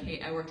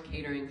I worked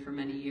catering for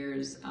many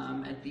years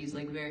at these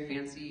like very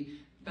fancy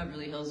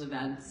Beverly Hills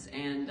events,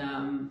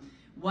 and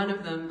one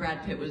of them,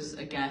 Brad Pitt was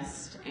a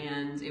guest,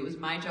 and it was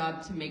my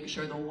job to make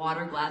sure the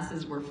water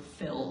glasses were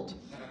filled.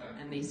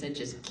 And they said,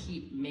 just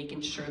keep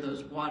making sure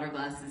those water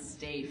glasses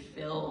stay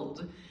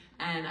filled.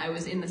 And I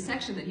was in the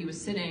section that he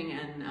was sitting,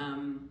 and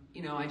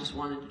I just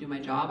wanted to do my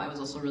job. I was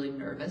also really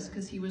nervous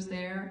because he was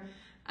there,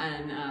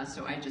 and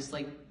so I just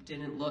like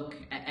didn't look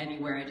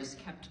anywhere. I just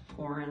kept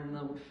pouring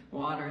the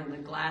water in the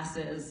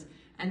glasses.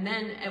 And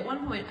then at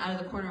one point, out of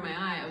the corner of my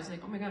eye, I was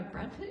like, oh my God,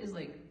 Brad Pitt is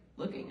like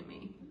looking at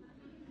me.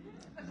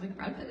 I was like,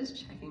 Brad Pitt is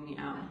checking me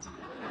out.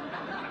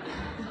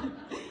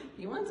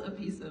 He wants a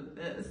piece of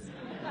this.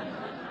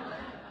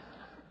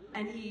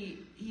 And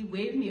he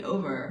waved me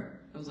over.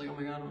 I was like, oh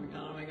my God, oh my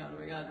God, oh my God, oh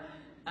my God.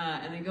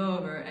 And I go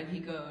over, and he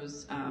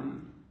goes,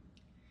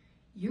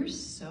 you're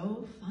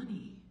so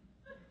funny.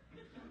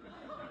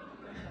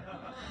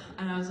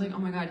 And I was like, oh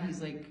my God,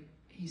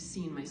 he's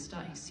seen my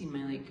stuff. He's seen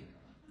my like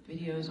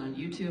videos on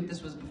YouTube.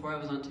 This was before I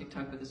was on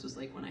TikTok, but this was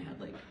like when I had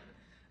like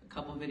a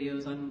couple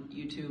videos on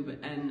YouTube,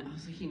 and I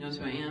was like, he knows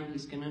who I am.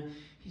 He's gonna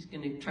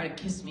try to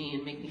kiss me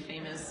and make me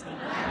famous.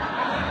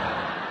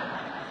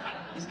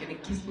 He's gonna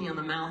kiss me on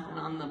the mouth and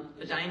on the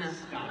vagina.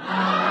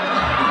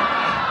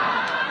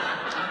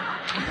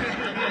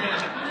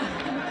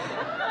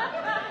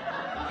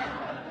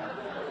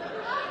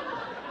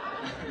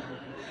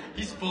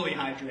 He's fully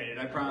hydrated,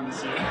 I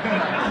promise you.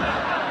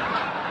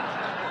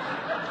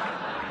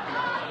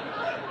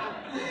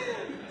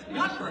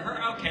 Not for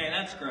her. Okay,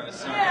 that's gross.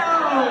 Sorry.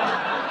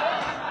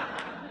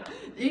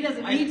 He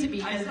doesn't need to be,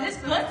 because this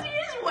pussy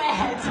is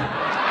wet.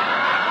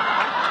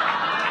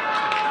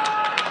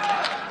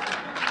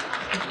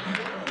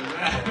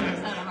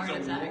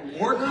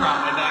 War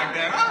crying back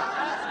there.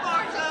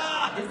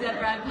 Is that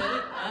Brad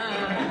Pitt?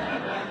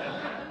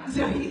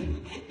 So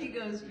he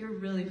goes, you're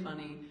really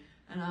funny.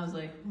 And I was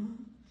like,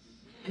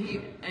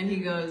 and he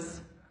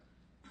goes,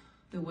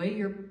 the way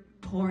you're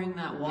pouring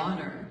that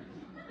water,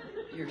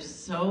 you're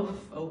so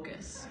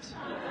focused.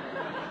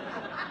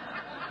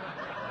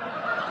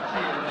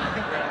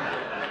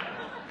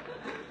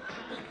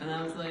 And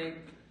I was like,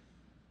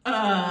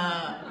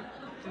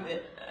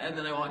 and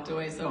then I walked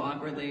away so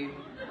awkwardly.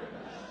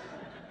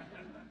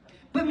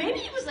 But maybe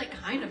he was like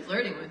kind of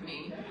flirting with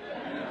me.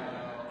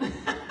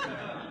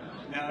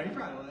 No, he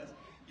probably was.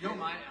 You don't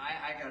mind?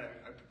 I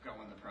got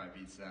one that probably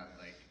beats that.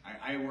 Like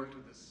I worked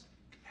with this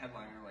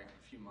headliner like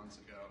a few months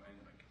ago, and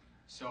like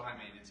so high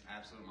maintenance,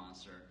 absolute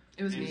monster.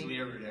 It was me.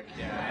 Leah Rudick.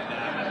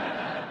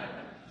 Yeah. And,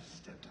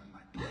 stepped on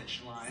my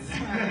punchline. I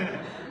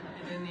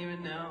didn't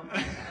even know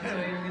that's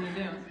what you were gonna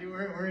do. See,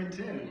 we're in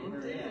tune. We're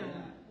in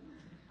tune.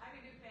 I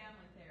could do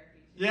family therapy.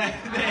 Yeah,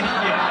 thank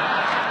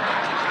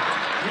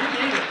you. You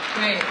need it.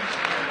 Great.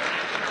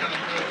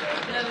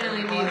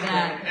 Definitely need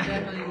that.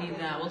 Definitely need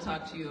that. We'll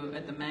talk to you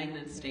at the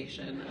Magnet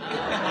station.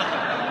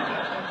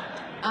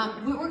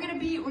 We're gonna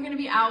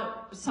be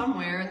out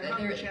somewhere.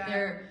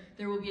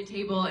 There will be a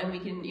table, and we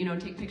can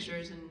take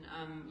pictures, and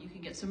you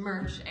can get some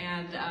merch.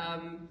 And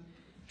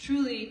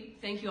truly,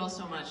 thank you all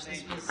so much.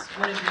 This was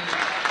what a dream.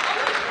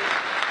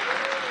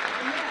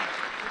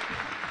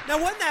 Now,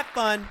 wasn't that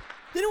fun?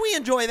 Didn't we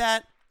enjoy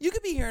that? You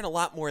could be hearing a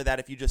lot more of that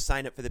if you just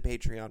sign up for the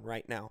Patreon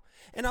right now.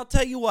 And I'll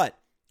tell you what,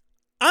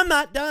 I'm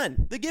not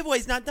done. The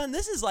giveaway's not done.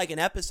 This is like an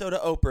episode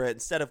of Oprah.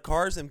 Instead of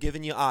cars, I'm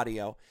giving you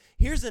audio.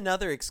 Here's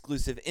another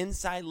exclusive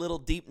inside little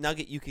deep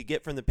nugget you could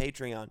get from the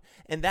Patreon,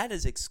 and that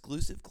is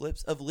exclusive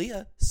clips of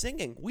Leah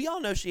singing. We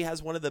all know she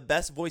has one of the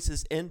best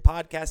voices in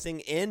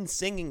podcasting in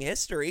singing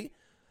history.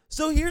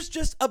 So here's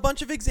just a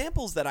bunch of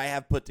examples that I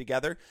have put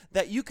together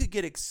that you could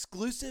get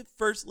exclusive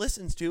first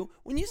listens to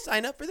when you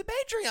sign up for the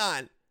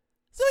Patreon.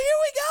 So here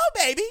we go,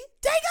 baby.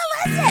 Take a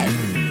listen.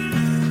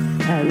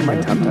 And my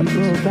tum-tum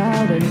rolled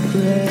out and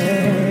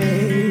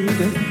prayed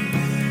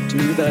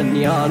to the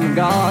neon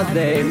god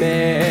they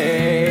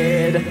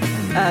made.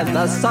 And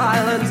the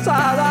silence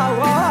of the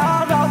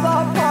word of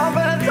the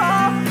prophets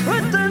are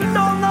written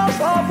on the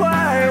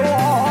subway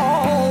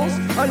walls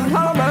and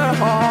tenement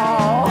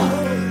halls.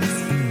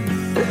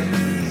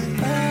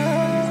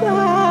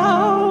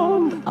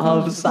 Sound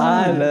of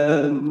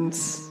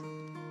silence.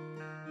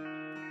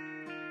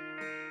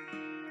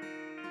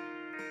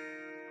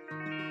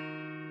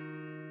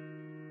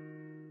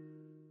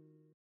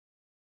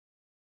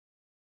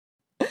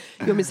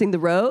 You want me to sing The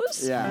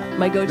Rose? Yeah.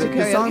 My go-to karaoke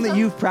the song that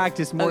you've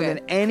practiced more than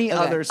any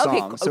other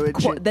song. So it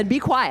should... Then be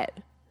quiet.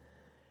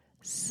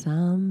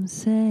 Some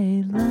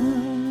say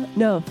love.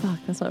 No, fuck,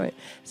 that's not right.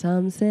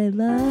 Some say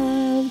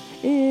love,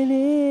 it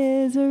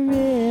is a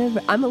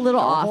river. I'm a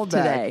little off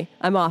today.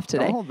 I'm off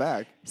today. Don't hold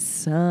back.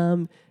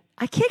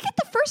 I can't get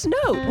the first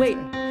note. Wait.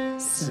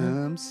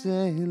 Some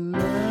say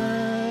love.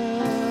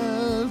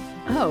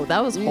 Oh,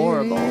 that was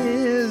horrible.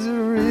 Is a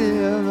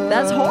river.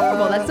 That's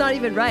horrible. That's not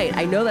even right.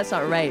 I know that's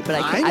not right, but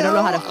I don't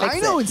know how to fix it.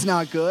 I know it's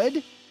not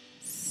good.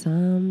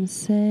 Some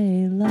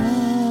say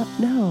love.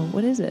 No,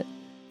 what is it?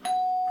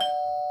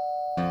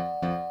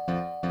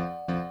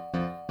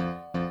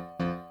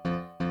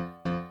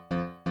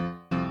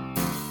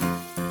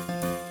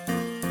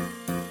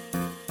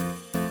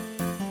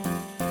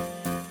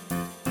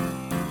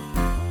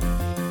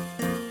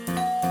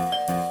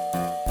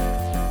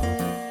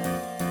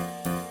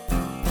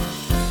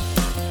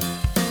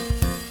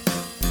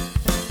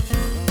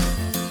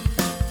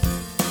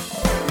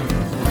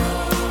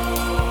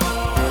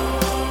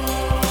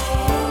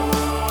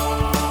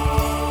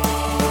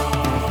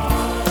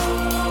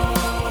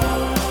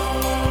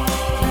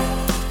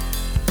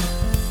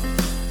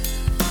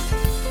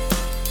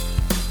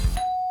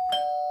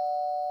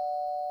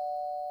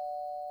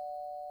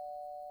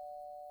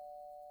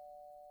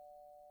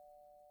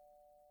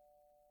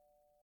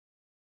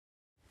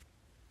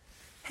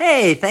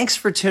 Hey, thanks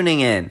for tuning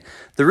in.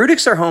 The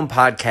Rudiks Are Home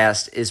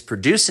podcast is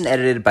produced and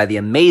edited by the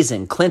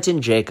amazing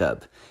Clinton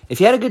Jacob. If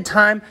you had a good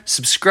time,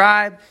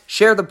 subscribe,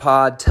 share the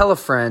pod, tell a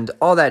friend,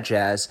 all that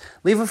jazz.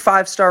 Leave a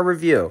 5-star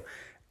review.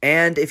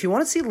 And if you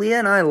want to see Leah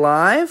and I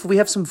live, we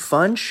have some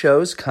fun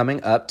shows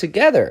coming up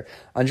together.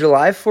 On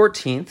July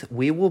 14th,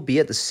 we will be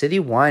at the City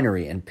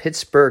Winery in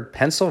Pittsburgh,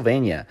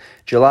 Pennsylvania.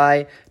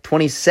 July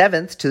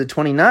 27th to the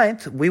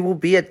 29th, we will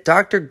be at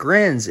Dr.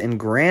 Grins in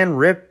Grand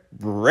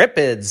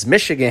Rapids,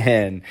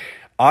 Michigan.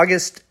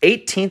 August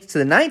 18th to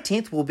the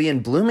 19th, we'll be in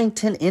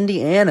Bloomington,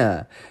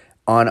 Indiana.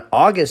 On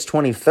August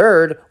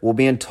 23rd, we'll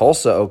be in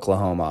Tulsa,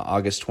 Oklahoma.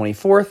 August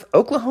 24th,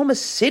 Oklahoma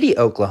City,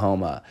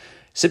 Oklahoma.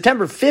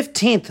 September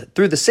 15th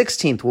through the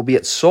 16th, we'll be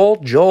at Soul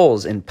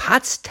Joel's in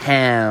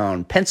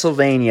Pottstown,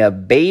 Pennsylvania,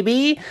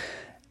 baby.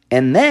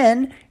 And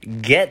then,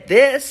 get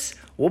this,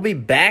 we'll be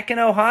back in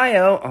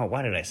Ohio. Oh,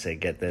 why did I say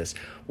get this?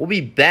 We'll be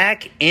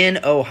back in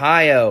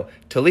Ohio,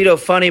 Toledo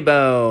Funny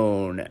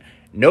Bone,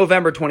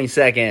 November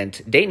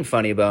 22nd, Dayton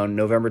Funny Bone,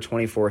 November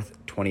 24th,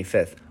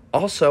 25th.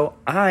 Also,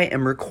 I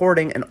am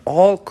recording an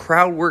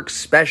all-crowd work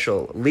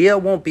special. Leah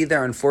won't be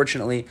there,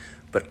 unfortunately,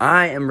 but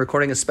I am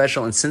recording a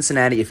special in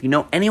Cincinnati. If you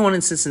know anyone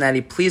in Cincinnati,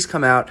 please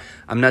come out.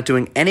 I'm not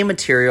doing any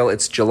material.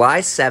 It's July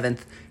 7th.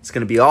 It's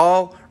going to be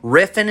all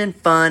riffing and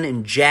fun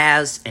and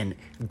jazz and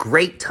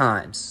great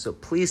times. So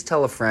please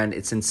tell a friend.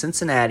 It's in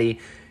Cincinnati.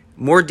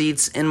 More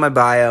deets in my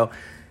bio.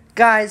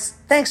 Guys,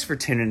 thanks for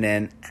tuning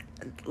in.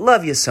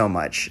 Love you so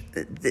much.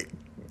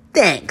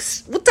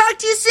 Thanks. We'll talk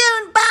to you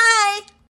soon. Bye.